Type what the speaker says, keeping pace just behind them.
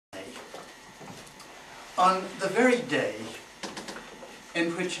On the very day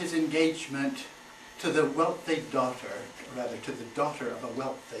in which his engagement to the wealthy daughter, or rather to the daughter of a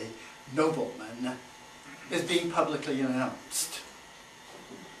wealthy nobleman, is being publicly announced,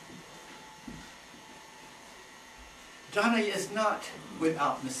 Johnny is not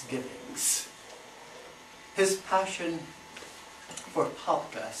without misgivings. His passion for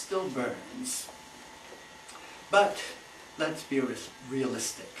Halka still burns. But let's be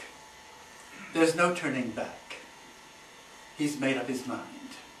realistic. There's no turning back. He's made up his mind.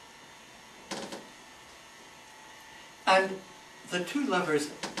 And the two lovers,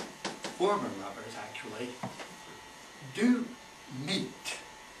 former lovers actually, do meet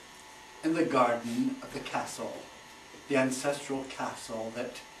in the garden of the castle, the ancestral castle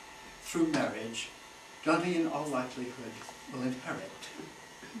that, through marriage, Johnny in all likelihood will inherit.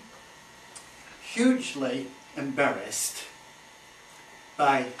 Hugely embarrassed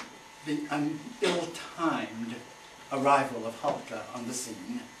by the ill-timed arrival of Halka on the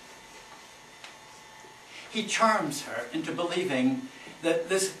scene, he charms her into believing that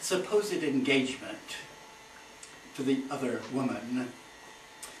this supposed engagement to the other woman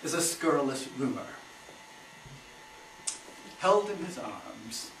is a scurrilous rumor. Held in his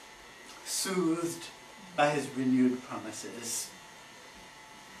arms, soothed by his renewed promises,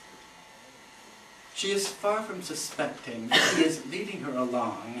 she is far from suspecting that he is leading her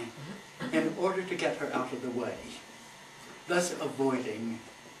along in order to get her out of the way, thus avoiding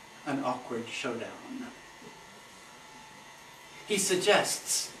an awkward showdown. He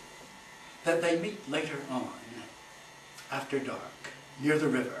suggests that they meet later on, after dark, near the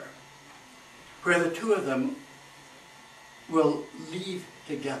river, where the two of them will leave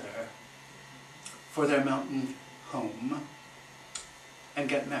together for their mountain home and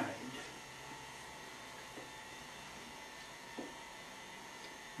get married.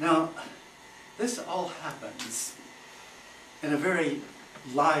 Now, this all happens in a very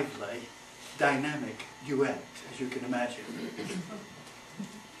lively, dynamic duet, as you can imagine.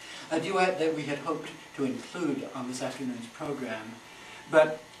 A duet that we had hoped to include on this afternoon's program,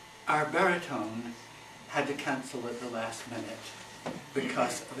 but our baritone had to cancel at the last minute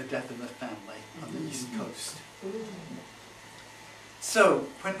because of a death in the family on the East Coast. So,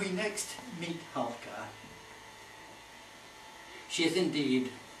 when we next meet Halka, she is indeed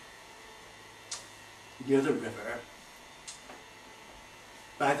near the river,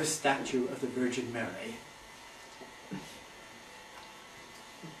 by the statue of the Virgin Mary,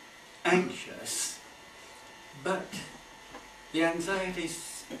 anxious, but the anxiety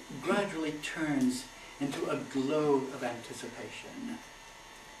gradually turns into a glow of anticipation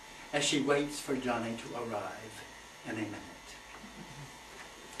as she waits for Johnny to arrive in a minute.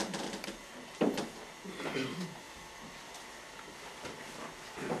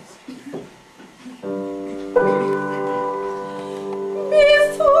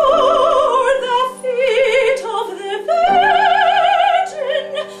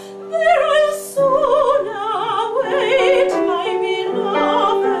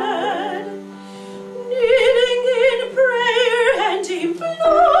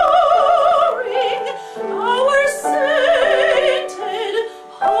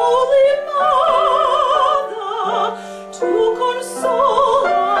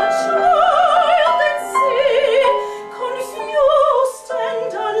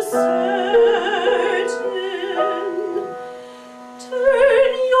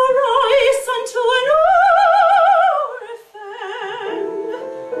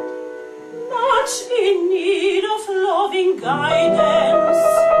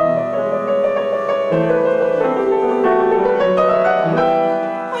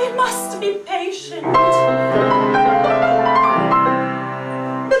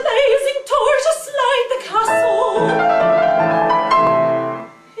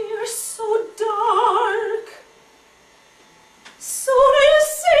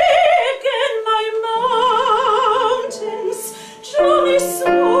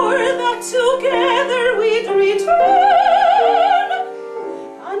 Swore that together